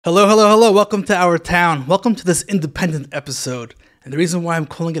Hello, hello, hello. Welcome to our town. Welcome to this independent episode. And the reason why I'm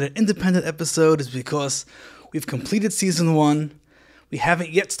calling it an independent episode is because we've completed season 1. We haven't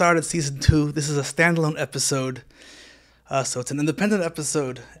yet started season 2. This is a standalone episode. So it's an independent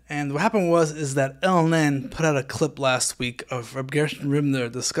episode. And what happened is that LNN put out a clip last week of Rav Gershon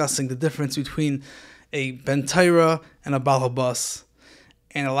Ribner discussing the difference between a Ben Torah and a Bal Habus.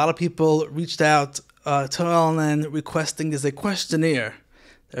 And a lot of people reached out to LNN requesting there's a questionnaire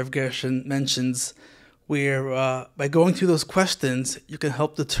Rav Gershon mentions, where by going through those questions, you can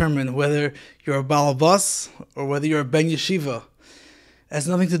help determine whether you're a Bal Habus or whether you're a Ben Yeshiva. It has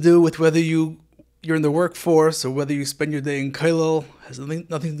nothing to do with whether you're in the workforce or whether you spend your day in Kollel. It has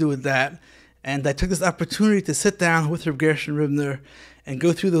nothing to do with that. And I took this opportunity to sit down with Rav Gershon Ribner and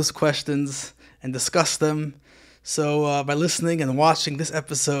go through those questions and discuss them. So by listening and watching this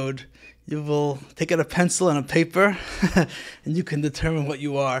episode, you will take out a pencil and a paper, and you can determine what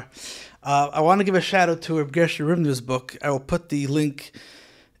you are. I want to give a shout out to Rav Gershon Ribner's book. I will put the link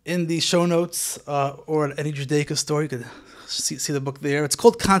in the show notes or at any Judaica store. You can see the book there. It's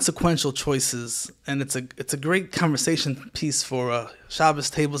called Consequential Choices, and it's a great conversation piece for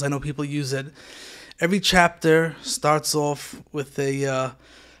Shabbos tables. I know people use it. Every chapter starts off with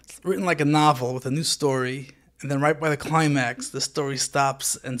written like a novel with a new story. And then right by the climax, the story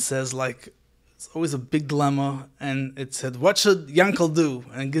stops and says, it's always a big dilemma. And it said, what should Yankel do?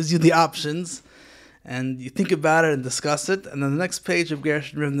 And it gives you the options. And you think about it and discuss it. And then the next page of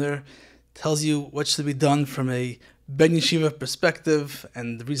Gershon Ribner tells you what should be done from a Ben Yeshiva perspective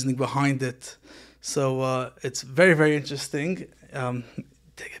and the reasoning behind it. So it's very, very interesting.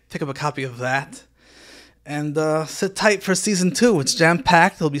 Pick up a copy of that. And sit tight for season 2. It's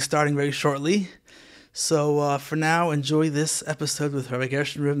jam-packed. It'll be starting very shortly. So for now, enjoy this episode with Rabbi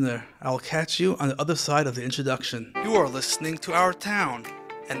Gershon Ribner. I'll catch you on the other side of the introduction. You are listening to Our Town,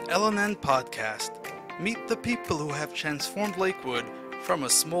 an LNN podcast. Meet the people who have transformed Lakewood from a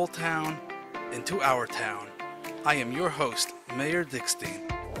small town into our town. I am your host, Mayor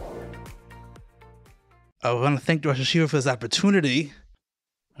Dickstein. I want to thank Rosh Yeshiva for this opportunity.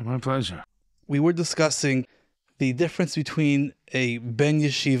 My pleasure. We were discussing the difference between a Ben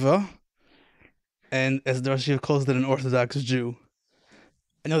Yeshiva and, as the Rosh Yeshiva calls it, an Orthodox Jew.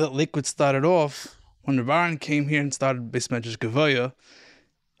 I know that Lakewood started off, when Rabbi Ribner came here and started Beis Medrash Gavoya,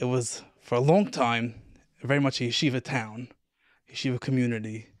 it was, for a long time, very much a Yeshiva town, Yeshiva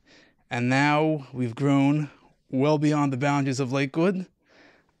community. And now we've grown well beyond the boundaries of Lakewood.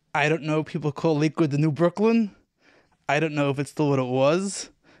 I don't know, people call Lakewood the New Brooklyn. I don't know if it's still what it was.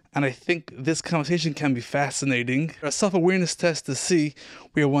 And I think this conversation can be fascinating. A self-awareness test to see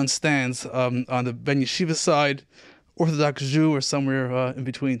where one stands on the Ben Yeshiva side, Orthodox Jew, or somewhere in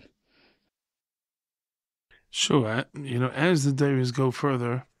between. Sure. As the days go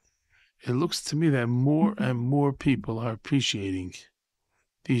further, it looks to me that more and more people are appreciating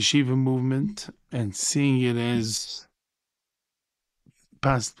the Yeshiva movement and seeing it as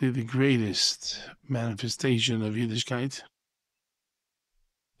possibly the greatest manifestation of Yiddishkeit.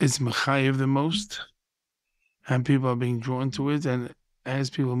 It's mechayev the most, and people are being drawn to it. And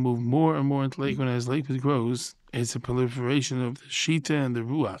as people move more and more into Lakewood, as Lakewood grows, it's a proliferation of the Shita and the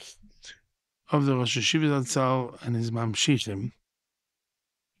Ruach of the Rosh Yeshiva Zatzal and his Mamshichim.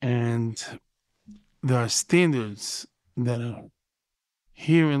 And there are standards that are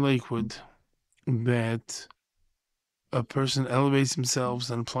here in Lakewood that a person elevates himself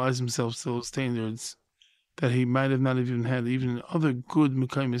and applies himself to those standards that he might have not even had even other good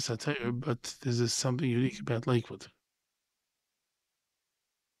Mekayim Satire, but there's something unique about Lakewood.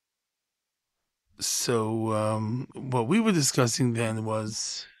 So what we were discussing then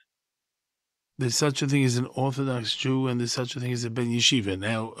was there's such a thing as an Orthodox Jew and there's such a thing as a Ben Yeshiva.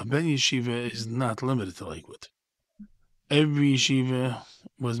 Now, a Ben Yeshiva is not limited to Lakewood. Every yeshiva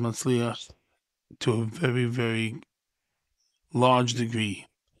was Matzliach to a very, very large degree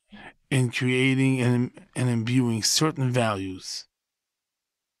in creating and imbuing certain values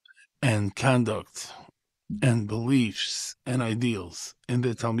and conduct and beliefs and ideals in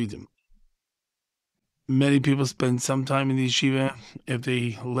their Talmidim. Many people spend some time in the yeshiva. If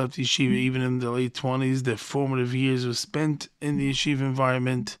they left yeshiva even in the late 20s, their formative years were spent in the yeshiva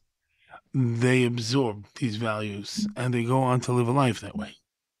environment. They absorb these values and they go on to live a life that way.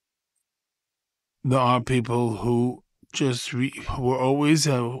 There are people who just were always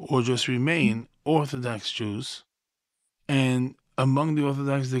or just remain Orthodox Jews, and among the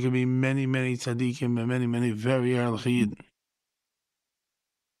Orthodox there can be many, many tzaddikim and many, many very early Yidden.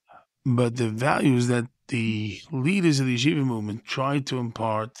 But the values that the leaders of the yeshiva movement tried to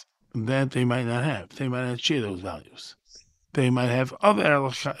impart, that they might not have, they might not share those values. They might have other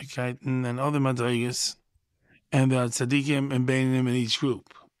Ehrlichkeiten and other Madrigas, and there are tzaddikim and beinim in each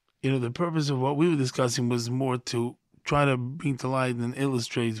group. The purpose of what we were discussing was more to try to bring to light and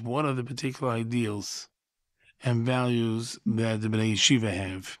illustrate what are the particular ideals and values that the Bnei Yeshiva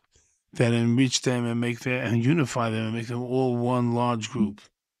have that enrich them and unify them and make them all one large group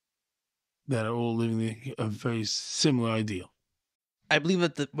that are all living a very similar ideal. I believe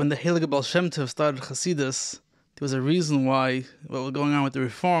that when the Heilige Baal Shem Tov started Hasidus, there was a reason why, what was going on with the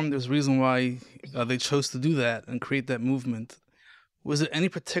Reform, there was a reason why they chose to do that and create that movement. Was there any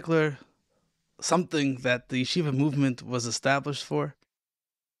particular something that the Yeshiva movement was established for?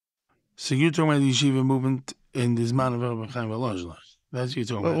 So you're talking about the Yeshiva movement in this man of Rabbi Chaim Volozhin. That's what you're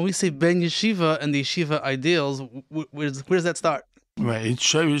talking about. When we say Ben Yeshiva and the Yeshiva ideals, where does that start? Right, its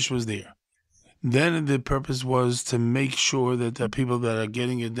Shirish was there. Then the purpose was to make sure that the people that are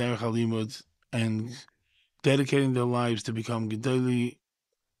getting a derech halimud and dedicating their lives to become gedolei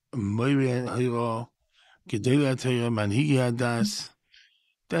moirei ha'ira, gedolei ha'torah, manhigi hadas.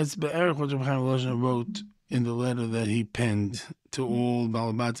 That's be'erich what Rabbi Chaim Volozhin wrote in the letter that he penned to all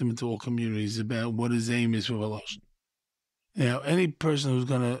Bal Habatim and to all communities about what his aim is for Volozhin. Now, any person who's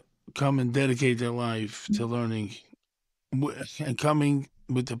going to come and dedicate their life to learning and coming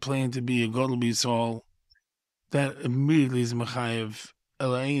with the plan to be a Gadol B'Yisrael, that immediately is Mechayev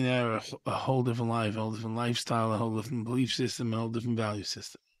Elain Erech, a whole different life, a whole different lifestyle, a whole different belief system, a whole different value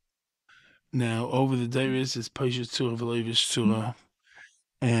system. Now, over the Deiris, it's Pesha Tzura V'Levish Tzura,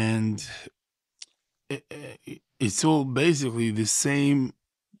 and it's all basically the same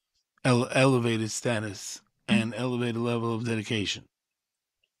elevated status and elevated level of dedication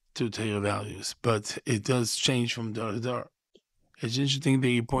to Torah values, but it does change from dar to dar. It's interesting that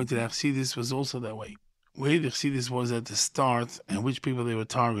you pointed out Chassidus was also that way. Where the Chassidus was at the start and which people they were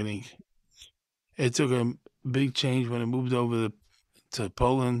targeting. It took a big change when it moved over to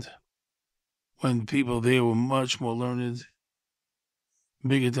Poland, when people there were much more learned,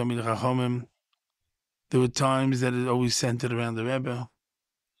 bigger Talmid Chachamim. There were times that it always centered around the Rebbe,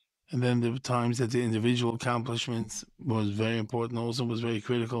 and then there were times that the individual accomplishments was very important, also was very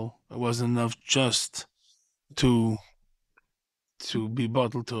critical. It wasn't enough just to be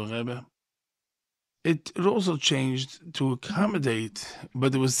bottled to a Rebbe. It also changed to accommodate,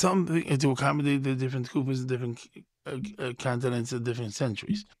 but there was something to accommodate the different Kufas, the different continents, the different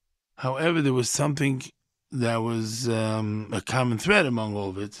centuries. However, there was something that was a common thread among all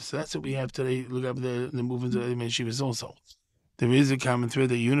of it. So that's what we have today. Look up the movement of the Yeshivas also. There is a common thread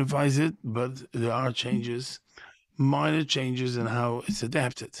that unifies it, but there are changes, minor changes in how it's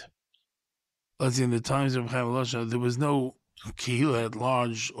adapted. Let's see, in the times of Chaim Volozhin, there was no Kehila at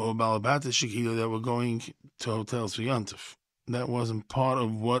large or Bal Habus Kehila that were going to hotels for Yontif. That wasn't part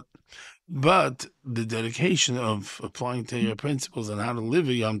of what, but the dedication of applying Torah principles and how to live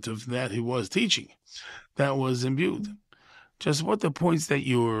a Yontif that he was teaching, that was imbued. Just what the points that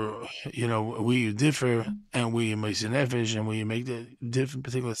where you differ and where you make an nefesh and where you make the different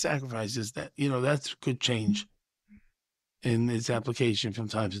particular sacrifices, that, that could change in its application from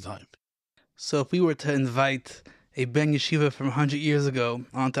time to time. So if we were to invite a Ben Yeshiva from 100 years ago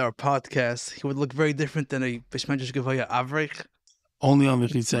onto our podcast, he would look very different than a Bishmedrash Gevaya Avrech? Only on the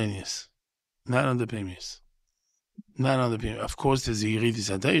Chitzenius, not on the Pimius. Not on the Pimius. Of course, there's the Yeridis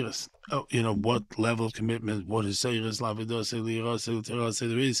Adeiras. What level of commitment, what is Seiris, Lavidos, Eliras,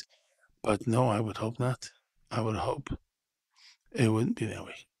 there is. But no, I would hope not. I would hope it wouldn't be that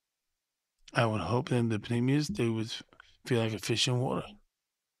way. I would hope that in the Pimius, they would feel like a fish in water.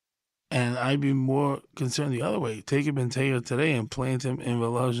 And I'd be more concerned the other way. Take a Ben Torah today and plant him in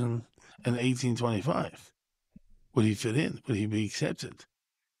Volozhin in 1825. Would he fit in? Would he be accepted?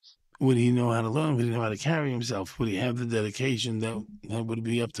 Would he know how to learn? Would he know how to carry himself? Would he have the dedication that would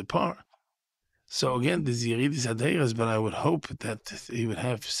be up to par? So again, there's Yeridis Adeiras, but I would hope that he would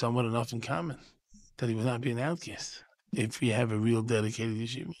have somewhat enough in common, that he would not be an outcast if you have a real dedicated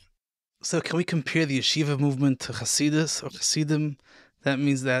yeshiva. So can we compare the yeshiva movement to Hasidus or Hasidim? That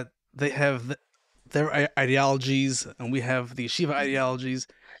means that they have their ideologies and we have the yeshiva ideologies.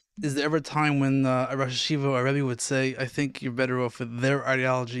 Is there ever a time when a Rosh Yeshiva or a Rebbe would say, I think you're better off with their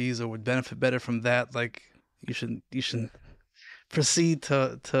ideologies or would benefit better from that? Like you should proceed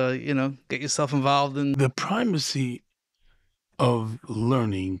to get yourself involved in the primacy of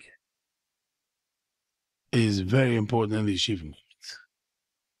learning is very important in the yeshiva movement.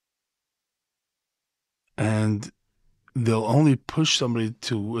 And they'll only push somebody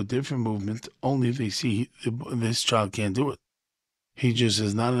to a different movement only if they see this child can't do it. He just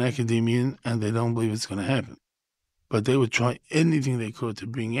is not an academician, and they don't believe it's going to happen. But they would try anything they could to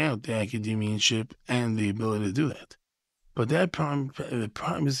bring out the academicianship and the ability to do that. But that the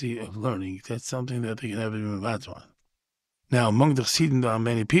primacy of learning, that's something that they can never be moved on. Now, among the Chassidim, there are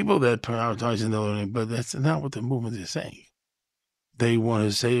many people that prioritize the learning, but that's not what the movement is saying. They want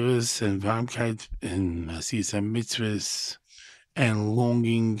to service and Warmkeit and Hasis and mitzvahs and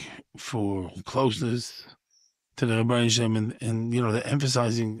longing for closeness to the Rebbeinu Shem, and they're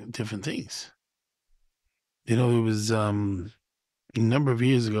emphasizing different things. It was a number of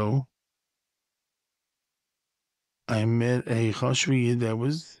years ago, I met a Chashvi Yid that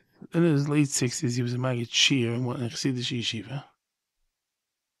was in his late 60s. He was a Maggid Shir and went to Chassidish Yeshiva.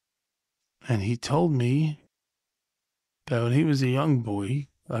 And he told me that when he was a young boy,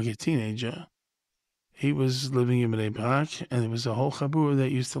 like a teenager, he was living in Bnei Brak, and there was a whole chabur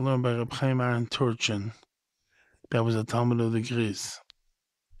that used to learn by Reb Chaim Aaron Turchin. That was a Talmud of the Griz.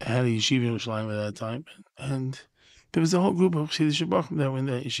 It had a yeshiva in Yerushalayim at that time, and there was a whole group of Chassidish Bachim that were in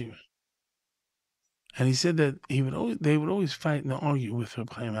that yeshiva. And he said that they would always fight and argue with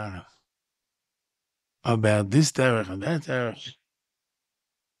Reb Chaim Aaron about this derech and that derech.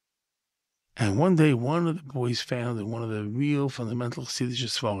 And one day, one of the boys found in one of the real fundamental Chassidish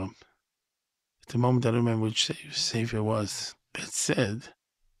Sforim, at the moment I don't remember which sefer it was, that said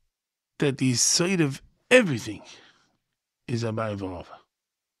that the side of everything is Abai V'Rava.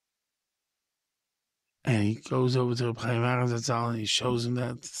 And he goes over to Reb Chaim Aaron Zatzal and he shows him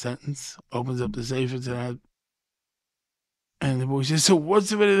that sentence, opens up the sefer to that, and the boy says, "So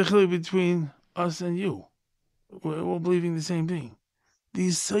what's the chiluk between us and you? We're all believing the same thing. The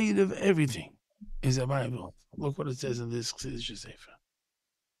side of everything is Abai V'Rava. Look what it says in this Chassidish sefer."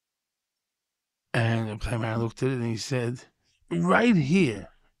 And Reb Chaim Aaron looked at it and he said, "Right here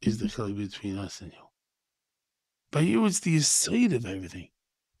is the chiluk between us and you. By you, it's the side of everything.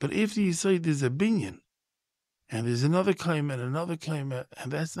 But if the side is a binyan, and there's another claim and another claim,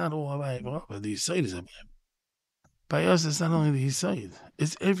 and that's not all Abai V'Rava. The side is Abai. By us, it's not only the side;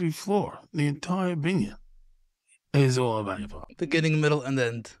 it's every floor, the entire binyan is all Abai V'Rava. Beginning, middle, and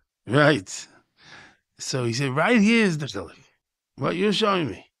end. Right. So he said, right here is the chiluk. What you're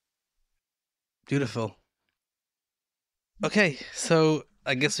showing me." Beautiful. Okay, so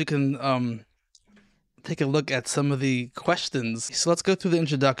I guess we can take a look at some of the questions. So let's go through the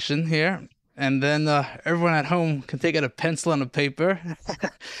introduction here, and then everyone at home can take out a pencil and a paper,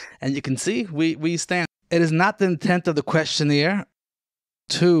 and you can see we stand. It is not the intent of the questionnaire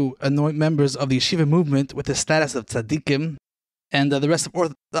to anoint members of the Yeshiva movement with the status of tzaddikim, and the rest of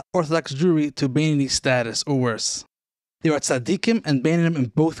Orthodox Jewry to Beinoni status, or worse. There are tzaddikim and Beinonim in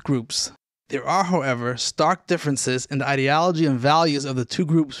both groups. There are, however, stark differences in the ideology and values of the two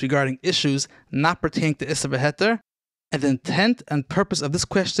groups regarding issues not pertaining to Issa B'Heter, and the intent and purpose of this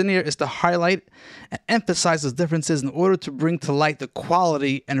questionnaire is to highlight and emphasize those differences in order to bring to light the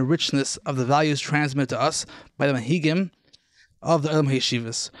quality and richness of the values transmitted to us by the Manhigim of the Olam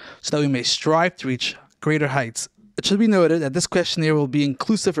Yeshivas, so that we may strive to reach greater heights. It should be noted that this questionnaire will be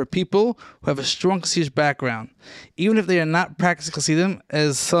inclusive for people who have a strong Chassidish background, even if they are not practicing Chassidim,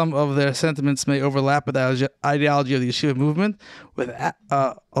 as some of their sentiments may overlap with the ideology of the Yeshiva movement,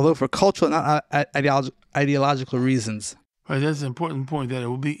 although for cultural and not ideological reasons. Right, that's an important point, that it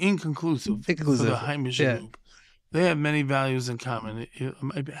will be inconclusive. For the Haimish group. They have many values in common. It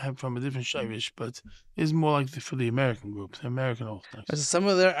might have from a different shirish, but it's more like for the American group, the American Orthodox. Some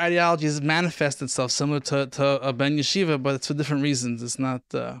of their ideologies manifest itself similar to a Ben Yeshiva, but it's for different reasons. It's not...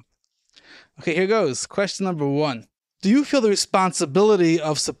 Okay, here goes. Question number 1. Do you feel the responsibility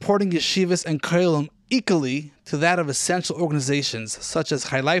of supporting yeshivas and kollel equally to that of essential organizations such as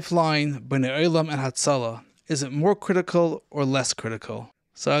Chai Lifeline, Bnei Olam, and Hatzalah? Is it more critical or less critical?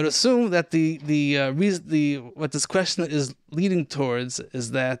 So I would assume that what this question is leading towards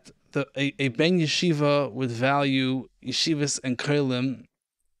is that a Ben Yeshiva would value yeshivas and kollel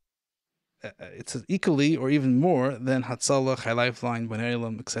it's equally or even more than Hatzalah, Chai Lifeline, Bnei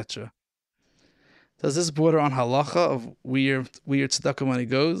Olam, etc. Does this border on halacha of where tzedakah money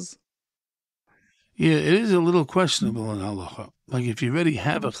goes? Yeah, it is a little questionable in halacha. Like if you already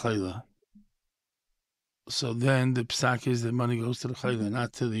have a chayla, so then the psak is that money goes to the chayla,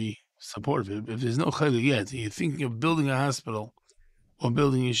 not to the support of it. If there's no chayla yet, you're thinking of building a hospital or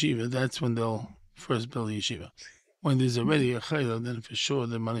building a yeshiva, that's when they'll first build a yeshiva. When there's already a chayla, then for sure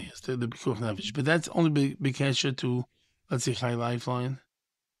the money has to the bikuch nefesh. But that's only b'kesher to, let's say, Chai Lifeline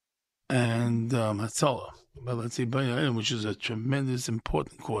and Hatzalah. But let's say Bnei Olam, which is a tremendous,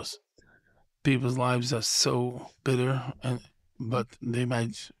 important cause. People's lives are so bitter, but they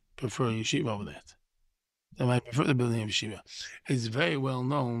might prefer yeshiva over that. They might prefer the building of yeshiva. It's very well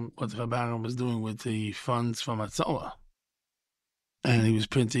known what Rabbi Ribner was doing with the funds from Hatzalah. And he was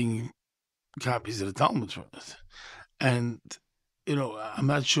printing copies of the Talmud for it. And, I'm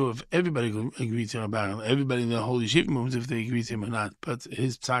not sure if everybody agreed to Rabbi, everybody in the whole Yeshiva movement, if they agreed to him or not, but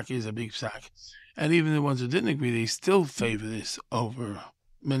his psak is a big psak. And even the ones who didn't agree, they still favor this over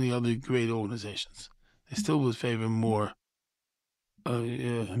many other great organizations. They still would favor more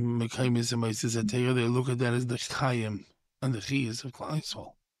Mekaymis and Meises HaTorah. They look at that as the Chayim and the Chiyas of Klal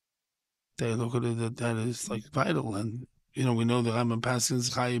Yisrael. They look at it that is like vital. And, we know the Rambam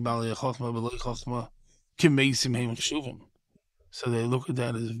Paskins Chayim Bal Chochma B'loi Chochma Kimeisim Heim Chshuvim. So they look at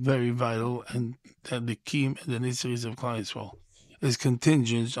that as very vital, and that the Kim and the Nitziris of Klal Yisrael is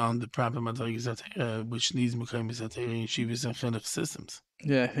contingent on the proper Madrigas HaTorah, which needs Mekaymis HaTorah, Yeshivas, and Chinuch systems.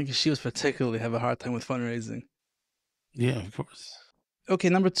 Yeah, I think Yeshivas particularly have a hard time with fundraising. Yeah, of course. Okay,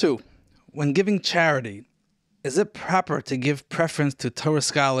 number 2. When giving charity, is it proper to give preference to Torah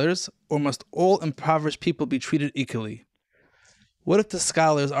scholars, or must all impoverished people be treated equally? What if the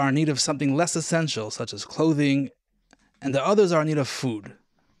scholars are in need of something less essential, such as clothing, and the others are in need of food?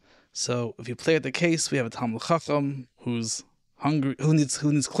 So if you play at the case, we have a Talmud Chacham who's hungry, who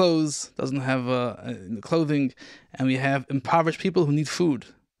needs clothes, doesn't have clothing, and we have impoverished people who need food.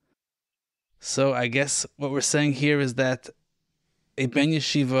 So I guess what we're saying here is that a Ben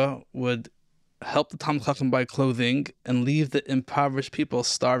Yeshiva would help the Talmud Chacham buy clothing and leave the impoverished people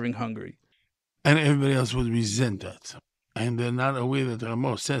starving hungry. And everybody else would resent that. And they're not aware that the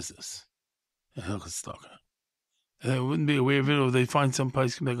Ramah says this. They wouldn't be aware of it, or they find some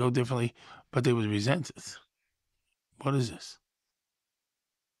place that go differently, but they would resent it. What is this?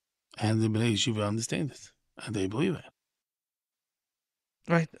 And the Bnei Yeshiva understand it, and they believe it.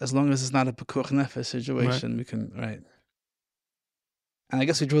 Right, as long as it's not a Pekuach Nefesh situation, we can, right. And I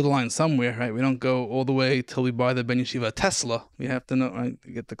guess we drew the line somewhere, right? We don't go all the way till we buy the Ben Yeshiva a Tesla. We have to know, right,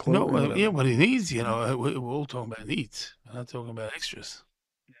 to get the clothes. No, what he needs, we're all talking about needs. We're not talking about extras.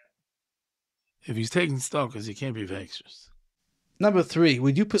 If he's taking stalkers, he can't be for extras. Number 3,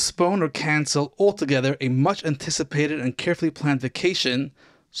 would you postpone or cancel altogether a much anticipated and carefully planned vacation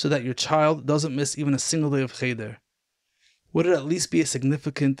so that your child doesn't miss even a single day of cheder? Would it at least be a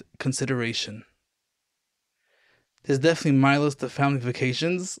significant consideration? There's definitely miles to family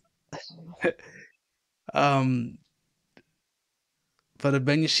vacations. But a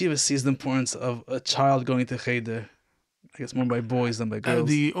Ben Yeshiva sees the importance of a child going to cheder. I guess more by boys than by girls.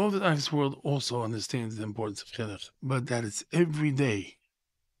 The Orthodox world also understands the importance of chinuch, but that it's every day.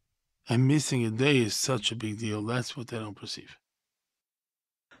 And missing a day is such a big deal. That's what they don't perceive.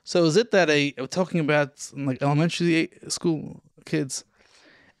 So is it that we're talking about like elementary school kids,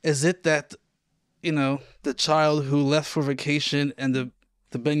 is it that, the child who left for vacation and the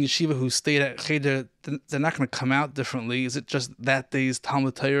Ben Yeshiva who stayed at cheder, they're not going to come out differently? Is it just that day's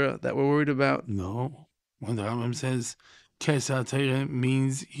Talmud Torah that we're worried about? No. When the Rambam says, Kesat Torah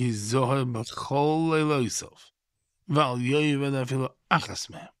means Yizohar b'chol leilosav, v'al yoyeved afilu achas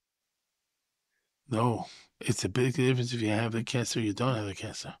mehem. No, it's a big difference if you have a Kesser or you don't have a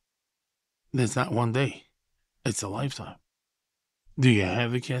Kesser. That's not one day. It's a lifetime. Do you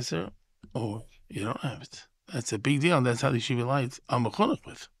have a Kesser or you don't have it? That's a big deal. That's how the Yeshiva light I'm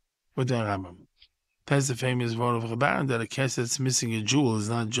mechonech with that Rambam. That's the famous word of Rabbi, that a Kesser that's missing a jewel is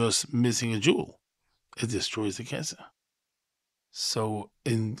not just missing a jewel. It destroys the Kesser. So,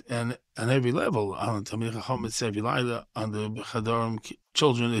 on every level, on Talmid Chacham, it's every Laila, on the Chadarim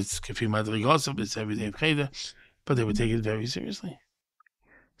children, it's Kefi Madrigosav, it's every day of Cheder, but they would take it very seriously.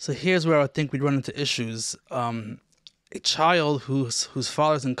 So here's where I think we'd run into issues. A child whose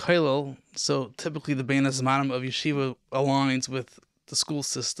father's in Kollel, so typically the Bein Hazmanim of Yeshiva aligns with the school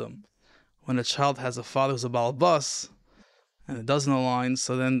system. When a child has a father who's a Bal Habus, and it doesn't align,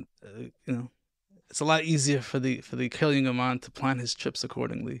 so then, it's a lot easier for the Kollel Gaman to plan his trips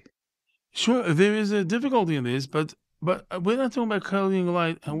accordingly. Sure, there is a difficulty in this, but we're not talking about Kollel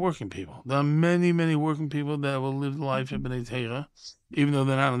Light and working people. There are many, many working people that will live the life of B'nai Torah, even though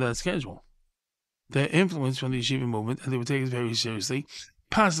they're not on that schedule. They're influenced from the Yeshiva movement, and they would take it very seriously.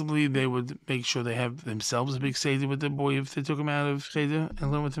 Possibly they would make sure they have themselves a big seder with the boy if they took him out of cheder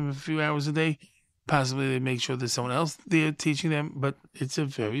and learn with him a few hours a day. Possibly they make sure there's someone else there teaching them, but it's a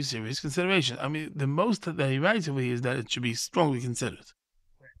very serious consideration. I mean, the most that he writes over here is that it should be strongly considered.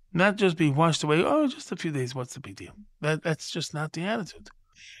 Not just be washed away, just a few days, what's the big deal? That's just not the attitude.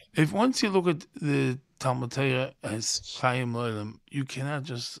 If once you look at the Talmud Torah as Chaim Loilam, you cannot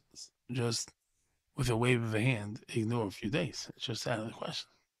just with a wave of a hand ignore a few days. It's just out of the question.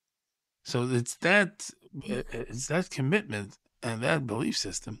 So it's that commitment and that belief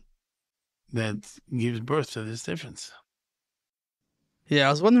system that gives birth to this difference. Yeah,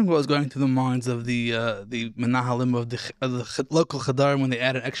 I was wondering what was going through the minds of the Menahalim of the local Chadarim when they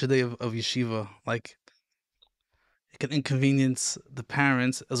add an extra day of yeshiva. Like, can inconvenience the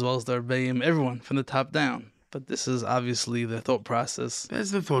parents as well as the rebbeim, everyone from the top down. But this is obviously the thought process.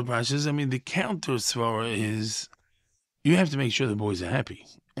 That's the thought process. I mean, the counter svara is you have to make sure the boys are happy,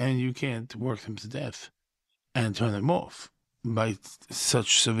 and you can't work them to death and turn them off by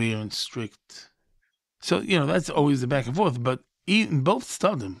such severe and strict. So, that's always the back and forth. But in both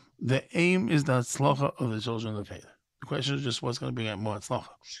studim, the aim is the hatzlacha of the children of the faith. The question is just what's going to bring out more hatzlacha.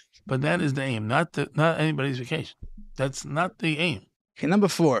 But that is the aim, not anybody's vacation. That's not the aim. Okay, number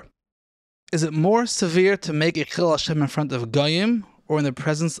 4. Is it more severe to make a Chil Hashem in front of Goyim or in the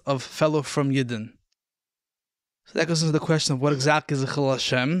presence of fellow from Yidden? So that goes into the question of what exactly is a Chil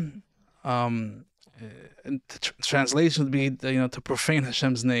Hashem. And the translation would be, to profane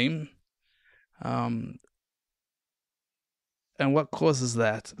Hashem's name. And what causes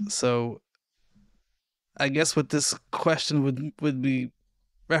that? So I guess what this question would be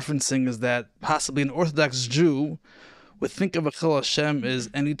referencing is that possibly an Orthodox Jew would think of a Chil Hashem as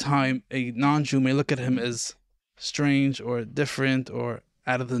any time a non-Jew may look at him as strange or different or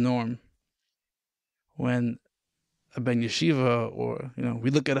out of the norm. When a Ben Yeshiva or, we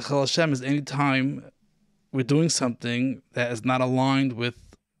look at a Chil Hashem as any time we're doing something that is not aligned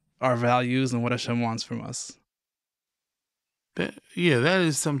with our values and what Hashem wants from us. But, that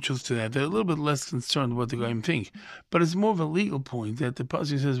is some truth to that. They're a little bit less concerned what the Goyim think. But it's more of a legal point that the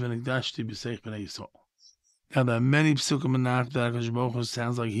Pasuk says, V'nigdashti b'seich b'nei Yisrael. Now, there are many psukim in that HaKadosh Baruch Hu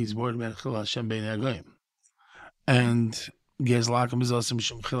sounds like he's worried about Chil Hashem b'nei Goyim. And Gez Lakim is also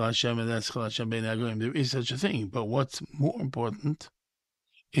Mishum Chil Hashem, and that's Chil Hashem b'nei Goyim. There is such a thing. But what's more important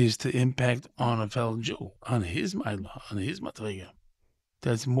is to impact on a fellow Jew, on his Ma'ila, on his Matrega.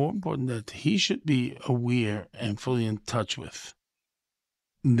 That's more important that he should be aware and fully in touch with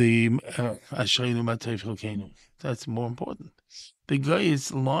the Ashreinu Matayv Chilkeinu. That's more important. The guy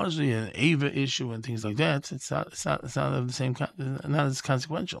is largely an Ava issue and things like that. It's not of the same kind, not as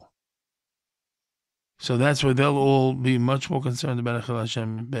consequential. So that's why they'll all be much more concerned about Chil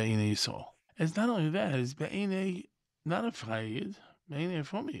Hashem Be'inei Yisrael. It's not only that, it's Be'inei, not a Frayid, Be'inei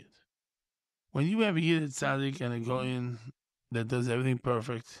from Yid. When you have a Yid Tzaddik and a Goyin that does everything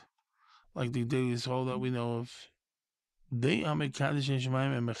perfect, like the daily soul that we know of, they are Mekadosh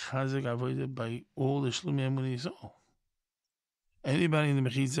Yeshmayim and Mechazek avoided by all the Shlumei Emunei Yisrael. Anybody in the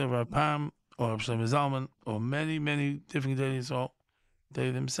Mechitza of Rapam or Rav Shlomo Zalman or many, many different daily soul,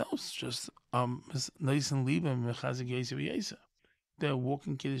 they themselves just nice and lieb and Mechazek Yesa v'Yesa. They're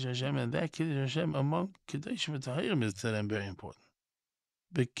walking Kiddush Hashem, and that Kiddush Hashem among Kiddush v'Tahirim is to them very important.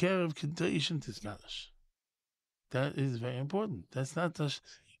 Bekerev Kiddush and Tizkadosh. That is very important. That's not just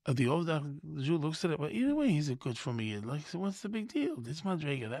the Orthodox Jew looks at it. Well, either way, he's a good for me. Like, so what's the big deal? This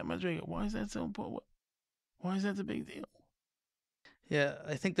Madrega, that Madrega. Why is that so important? Why is that the big deal? Yeah,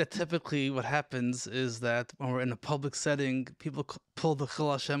 I think that typically what happens is that when we're in a public setting, people pull the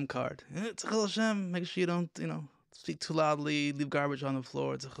Chil Hashem card. It's a Chil Hashem. Make sure you don't, speak too loudly, leave garbage on the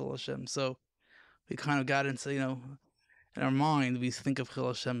floor. It's a Chil Hashem. So we kind of got into, in our mind, we think of Chil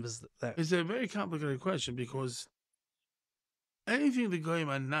Hashem as that. It's a very complicated question because anything the Goyim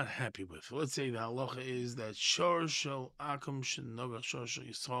are not happy with, let's say the halacha is that Shor Shel Akum Shenogach Shor Shel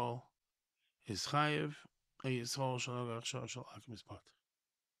Yisrael is Chayev, and Yisrael Shenogach Shor Shel Akum is Part.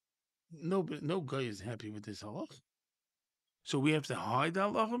 No guy is happy with this halacha. So we have to hide the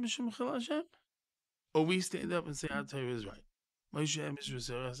halacha Mishum Chil Hashem? Or we stand up and say, our Torah is right. Moshe and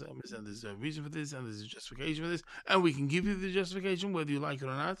there's a reason for this, and there's a justification for this, and we can give you the justification whether you like it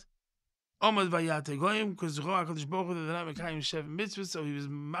or not. Omad Vayate Goyim, because HaKadosh Baruch Hu, they're not Mekayim Shev Mitzvahs, so he was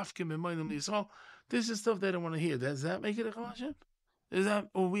Mafkim and Moinim Yisrael. This is stuff they don't want to hear. Does that make it a Chil Hashem? Is that,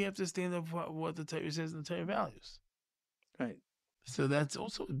 or we have to stand up for what the Torah says and the Torah values? Right. So that's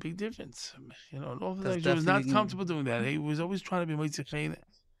also a big difference. An Orthodox Jew was not comfortable doing that. He was always trying to be Moitzichein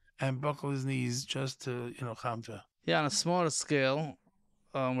and buckle his knees just to, Chamta. Yeah, on a smaller scale,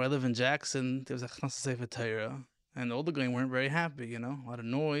 where I live in Jackson, there was a Knesset Sefer Torah. And all the Goyim weren't very happy, a lot of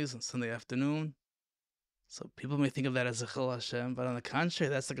noise on Sunday afternoon. So people may think of that as a Chil Hashem, but on the contrary,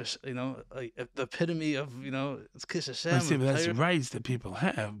 that's like the epitome of, it's Kish Hashem. See, but that's rights that people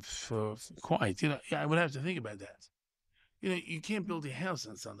have for quiet. I would have to think about that. You can't build your house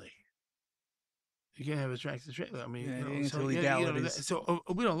on Sunday. You can't have a tractor trailer. I mean, so we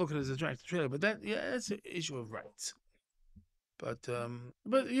don't look at it as a tractor trailer, but that's an issue of rights. But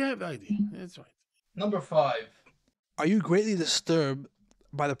you have the idea. That's right. Number 5. Are you greatly disturbed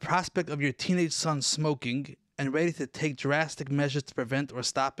by the prospect of your teenage son smoking and ready to take drastic measures to prevent or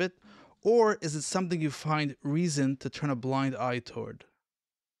stop it? Or is it something you find reason to turn a blind eye toward?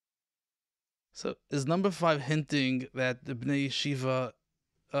 So is number 5 hinting that the Bnei Yeshiva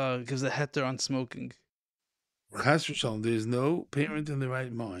gives a heter on smoking? Chas v'shalom, there's no parent in the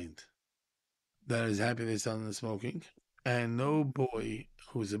right mind that is happy their son is smoking, and no boy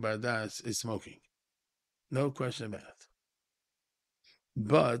who's a bardas is smoking. No question about it.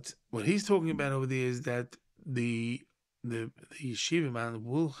 But what he's talking about over there is that the yeshiva man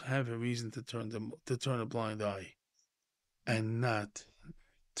will have a reason to turn a blind eye, and not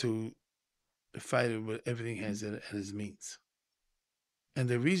to fight it with everything has at his means. And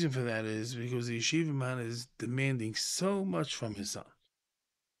the reason for that is because the yeshiva man is demanding so much from his son.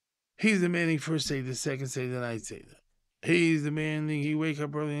 He's demanding first Seder, second Seder, night Seder. He's demanding he wake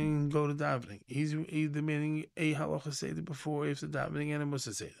up early and go to davening. He's demanding a halacha Seder before, after davening, and a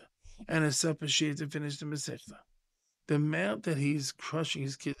Musa Seder. And a supper shir to finish the Masechta. The amount that he's crushing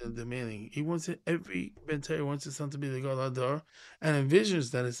his kid and demanding, he wants it, every Ben Torah wants his son to be the God Hadar, and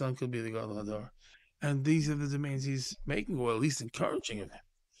envisions that his son could be the God Hadar. And these are the demands he's making, or at least encouraging of him.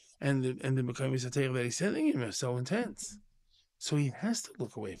 And the Mekayim Satayah that he's sending him are so intense. So he has to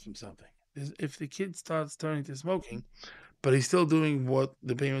look away from something. If the kid starts turning to smoking, but he's still doing what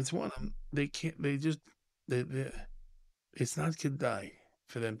the parents want him, they can't, it's not kedai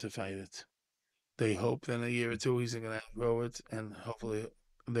for them to fight it. They hope that in a year or two he's going to outgrow it, and hopefully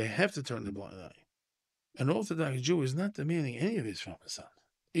they have to turn the blind eye. An Orthodox Jew is not demanding any of this from his son.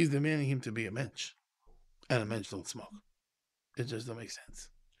 He's demanding him to be a mensch, and a mensch don't smoke. It just don't make sense.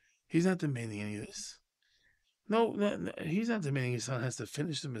 He's not demanding any of this. No, he's not demanding his son has to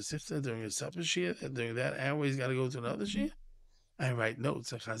finish the Masifta during a supper shir, and during that hour he's got to go to another shir. I write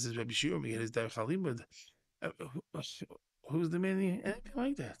notes. Rabbi Shur, we get his Derech Halimud. Who's demanding anything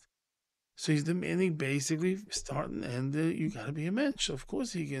like that? So he's demanding basically start and end. You got to be a mensch. Of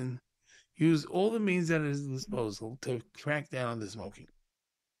course, he can use all the means at his disposal to crack down on the smoking.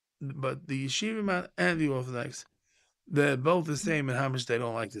 But the yeshiva man and the Orthodox, they're both the same in how much they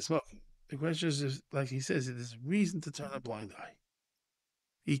don't like the smoking. The question is, just, like he says, it is reason to turn a blind eye.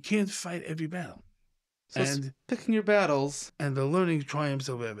 You can't fight every battle. So picking your battles. And the learning triumphs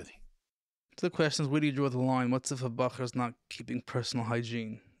over everything. So the question is, where do you draw the line? What's if a bacher is not keeping personal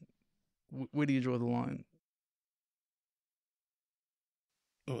hygiene? Where do you draw the line?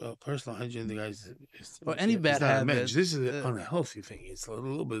 Well, personal hygiene, the guys, or any bad habit. This is an unhealthy thing. It's a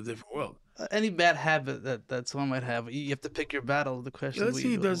little bit of a different world. Any bad habit that someone might have, you have to pick your battle. The question is, let's say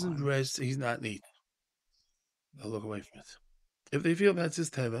he doesn't rest, he's not neat. They'll look away from it. If they feel that's his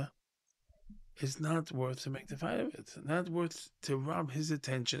teva, it's not worth to make the fight of it. It's not worth to rob his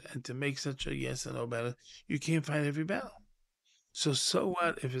attention and to make such a yes or no battle. You can't fight every battle. So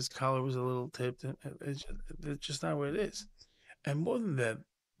what if his collar was a little tipped? It's just not where it is. And more than that,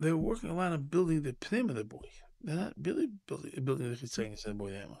 they're working a lot on building the pnim of the boy. They're not really building the chitzaynis of the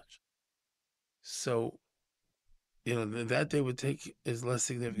boy that much. So, that they would take is less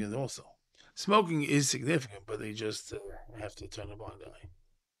significant also. Smoking is significant, but they just have to turn a blind eye.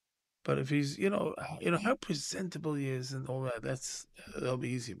 But if he's, how presentable he is and all that, that'll be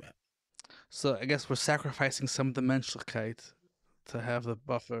easy, man. So I guess we're sacrificing some of the menschlichkeit to have the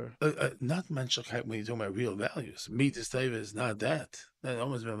buffer. Not menschlichkeit when you're talking about real values. Meat is teva is not that. That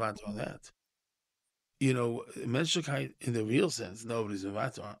almost been vato on that. Menschlichkeit in the real sense, nobody's been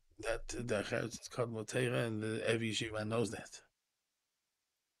vato on. That the Cheretz Kadmot Torah and every yeshiva knows that.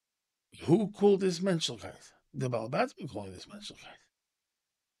 Who called this menschlichkeit? The Bal Habus been calling this menschlichkeit.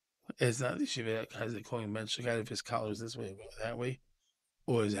 It's not the yeshiva guys that calling menschlichkeit if his collar is this way or that way,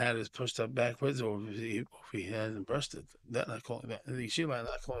 or his hat is pushed up backwards, or if he hasn't brushed it. They're not calling that. The yeshiva are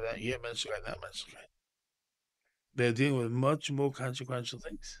not calling that. Yeah, menschlichkeit, not menschlichkeit. They're dealing with much more consequential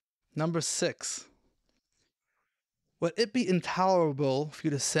things. Number 6. Would it be intolerable for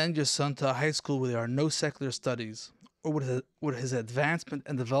you to send your son to a high school where there are no secular studies? Or would his advancement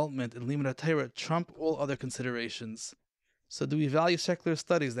and development in Limud Torah trump all other considerations? So do we value secular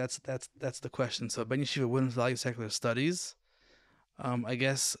studies? That's the question. So Ben Yeshiva wouldn't value secular studies. I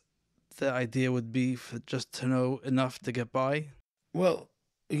guess the idea would be just to know enough to get by. Well,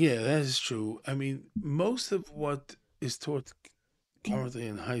 yeah, that is true. I mean, most of what is taught currently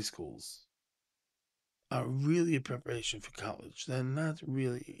in high schools are really a preparation for college. They're not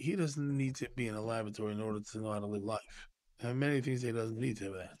really, he doesn't need to be in a laboratory in order to know how to live life. There are many things he doesn't need to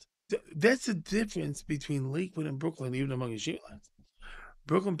have that. That's the difference between Lakewood and Brooklyn, even among yeshiva lads.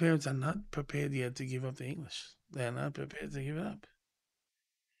 Brooklyn parents are not prepared yet to give up the English. They're not prepared to give it up.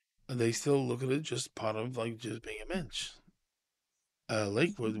 They still look at it just part of just being a mensch.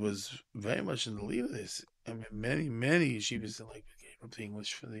 Lakewood was very much in the lead of this. I mean, many yeshivas in Lakewood gave up the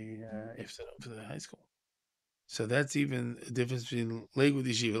English for the high school. So that's even a difference between Lakewood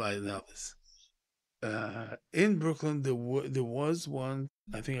yeshiva and others. In Brooklyn, there was one,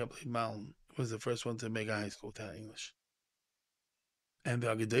 I think I believe Malin, was the first one to make a high school without English. And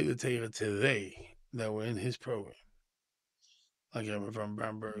the Judaica Torah today that were in his program, like Rabbi from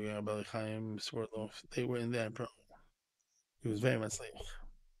Bamberg, Rabbi Chaim Swartloff, they were in that program. He was very much late.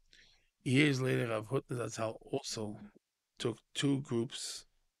 Years later, Rav Hutner Zatzal also took 2 groups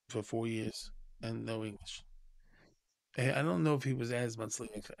for 4 years and no English. And I don't know if he was as much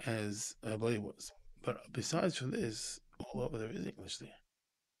late as Rabbi was, but besides from this, all over there is English there.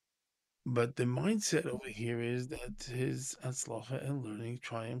 But the mindset over here is that his atzlacha and learning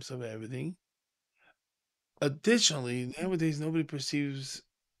triumphs of everything. Additionally, nowadays nobody perceives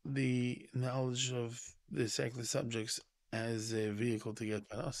the knowledge of the secular subjects as a vehicle to get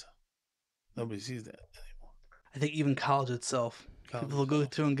parasa. Nobody sees that anymore. I think even college itself, people who go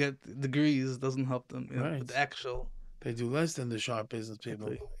through and get degrees doesn't help them. You know, Right. with the actual, They do less than the sharp business people.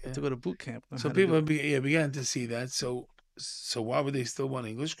 they have to go to boot camp. So people began to see that. So why would they still want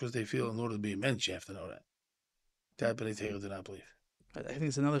English? Because they feel in order to be a mensch, you have to know that. That B'nai Torah do not believe. I think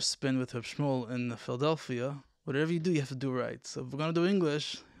it's another spin with Reb Shmuel in Philadelphia. Whatever you do, you have to do right. So if we're going to do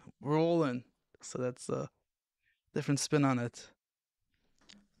English, we're all in. So that's a different spin on it.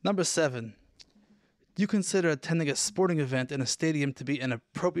 Number 7. Do you consider attending a sporting event in a stadium to be an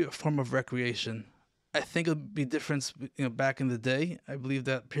appropriate form of recreation? I think it would be different, back in the day. I believe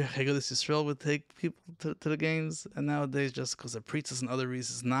that Pir Chegelis Yisrael would take people to the games, and nowadays, just because of preachers and other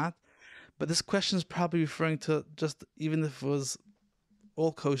reasons, not. But this question is probably referring to just, even if it was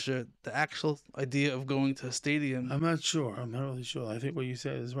all kosher, the actual idea of going to a stadium. I'm not sure. I'm not really sure. I think what you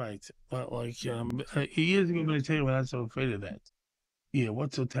said is right. But like years ago, B'nai Torah were not so afraid of that. Yeah,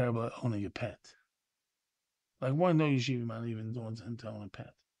 what's so terrible about owning a pet? Like, why no yeshiva man even wants him to own a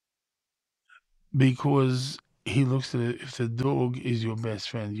pet? Because he looks at it, if the dog is your best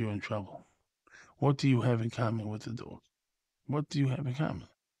friend, you're in trouble. What do you have in common with the dog? What do you have in common?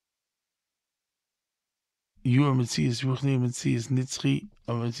 You are Metzias, Ruchni, Metzias, Nitzchi,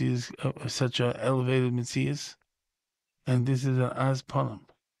 or Metzias, such an elevated Metzias, and this is an Az Panam,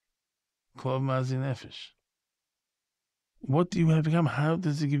 Klov Mazi Nefesh. What do you have in common? How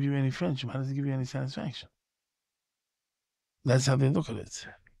does it give you any friendship? How does it give you any satisfaction? That's how they look at it.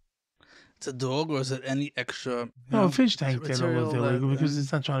 It's a dog, or is it any extra? No, a fish tank, material because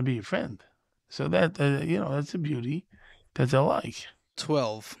it's not trying to be your friend. So that, that's a beauty that they like.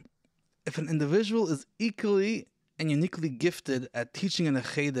 12. If an individual is equally and uniquely gifted at teaching in a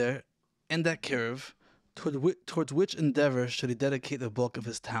cheder and at kiruv, towards which endeavor should he dedicate the bulk of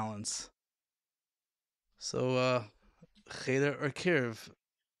his talents? So, cheder or kiruv,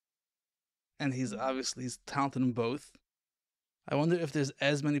 and he's talented in both. I wonder if there's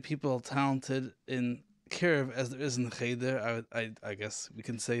as many people talented in kiruv as there is in the cheder. I guess we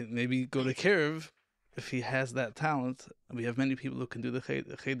can say maybe go to kiruv if he has that talent. We have many people who can do the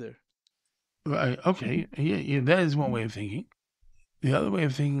cheder. Right. Okay. Yeah. That is one way of thinking. The other way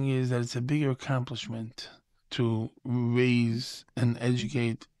of thinking is that it's a bigger accomplishment to raise and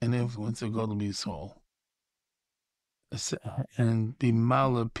educate and influence a godly soul, and the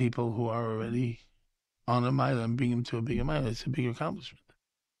mala people who are already on a mila and bring them to a bigger mila. It's a bigger accomplishment.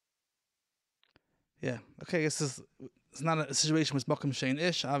 Yeah. Okay. I guess it's not a situation with Malcolm Shane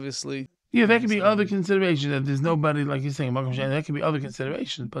Ish, obviously. Yeah, that could be other considerations. That there's nobody, like you're saying, Malcolm Shane. That could be other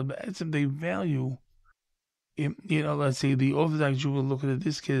considerations, but they value. Let's say the Orthodox Jew will look at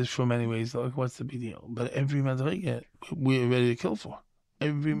this kid is from anyways. Like, what's the big deal? But every madriga we're ready to kill for.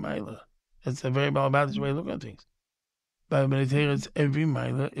 Every mila. That's a very Bal Habus way of looking at things. By B'nai Torah, every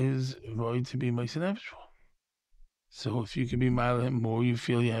mila is going to be Meiser Nefesh. So if you can be mila more, you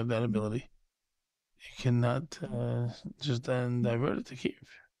feel you have that ability. You cannot just then divert it to Kiev.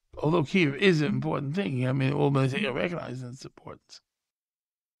 Although Kiev is an important thing. I mean, all B'nai Torah recognize its importance.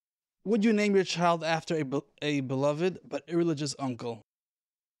 Would you name your child after a beloved but irreligious uncle?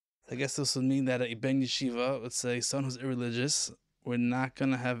 I guess this would mean that a Ben Yeshiva, let's say, son who's irreligious, we're not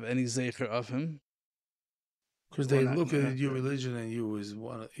going to have any zecher of him. Because they look at your religion and you as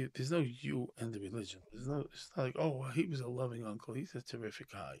one. There's no you and the religion. It's not like, oh, well, he was a loving uncle. He's a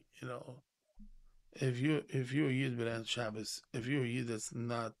terrific guy. If you're a Yid without Shabbos, if you're a Yid that's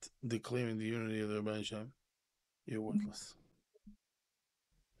not declaring the unity of the Rabbi Hashem, you're worthless.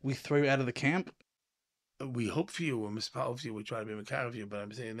 We throw you out of the camp? We hope for you, we're mispal for you, we try to be makar of you, but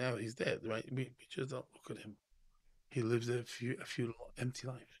I'm saying now he's dead, right? We just don't look at him. He lives a futile, empty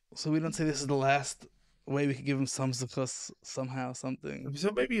life. So we don't say this is the last way we could give him some zuchos, somehow, something.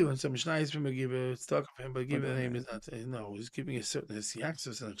 So maybe you learn some Mishnayos from him, give a stock of him, but give the name is not, no, he's giving a certain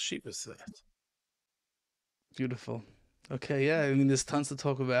yaksas and shivas to that. Beautiful. Okay, yeah, I mean, there's tons to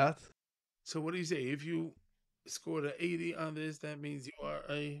talk about. So what do you say? If you scored an 80 on this, that means you are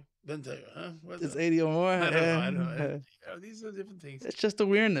a Ben Torah, huh? It's 80 or more. I don't know. I don't know. Yeah. You know, these are different things. It's just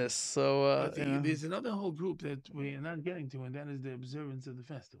awareness. So But there's another whole group that we are not getting to, and that is the observance of the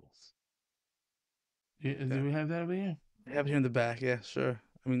festivals. Do we have that over here? I have it here in the back. Yeah, sure.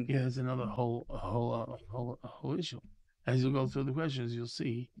 I mean, yeah, it's another whole issue. As you go through the questions, you'll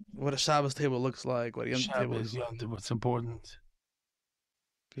see what a Shabbos table looks like. What a Yom table looks like. What's important.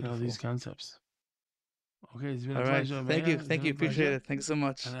 Beautiful. These concepts. Okay, it's been a pleasure. Thank you. Appreciate it. Thank you so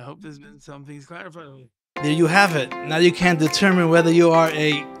much. And I hope there's been some things clarified. There you have it. Now you can determine whether you are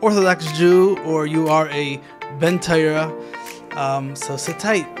a Orthodox Jew or you are a Ben Torah. So sit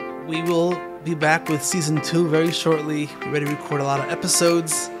tight. We will be back with season 2 very shortly. We're ready to record a lot of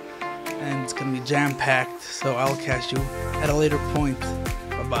episodes, and it's going to be jam-packed. So I'll catch you at a later point.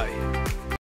 Bye-bye.